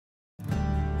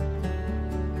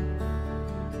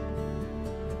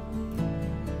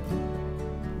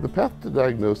The path to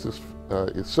diagnosis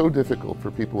is so difficult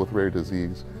for people with rare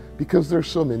disease because there's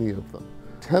so many of them.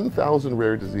 10,000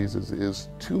 rare diseases is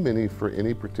too many for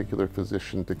any particular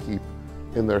physician to keep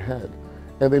in their head.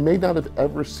 And they may not have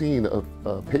ever seen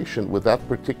a patient with that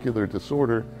particular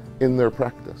disorder in their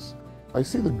practice. I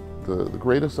see the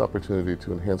greatest opportunity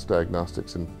to enhance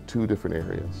diagnostics in two different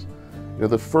areas.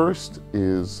 The first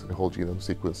is whole genome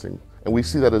sequencing, and we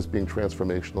see that as being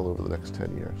transformational over the next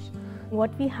 10 years.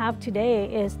 What we have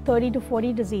today is 30 to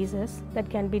 40 diseases that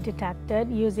can be detected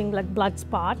using like blood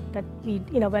spot that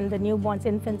when the newborns,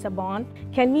 infants are born.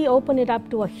 Can we open it up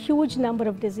to a huge number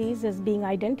of diseases being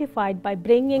identified by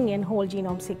bringing in whole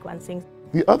genome sequencing?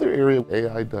 The other area,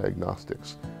 AI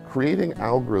diagnostics, creating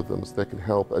algorithms that can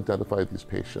help identify these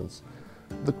patients.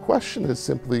 The question is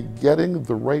simply getting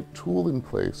the right tool in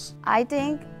place. I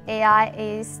think AI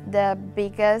is the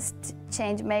biggest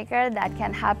change maker that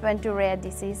can happen to rare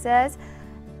diseases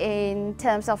in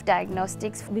terms of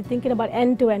diagnostics. We're thinking about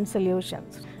end-to-end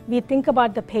solutions. We think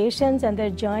about the patients and their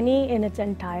journey in its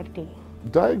entirety.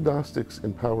 Diagnostics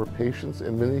empower patients,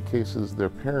 in many cases their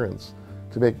parents,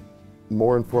 to make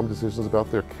more informed decisions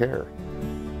about their care.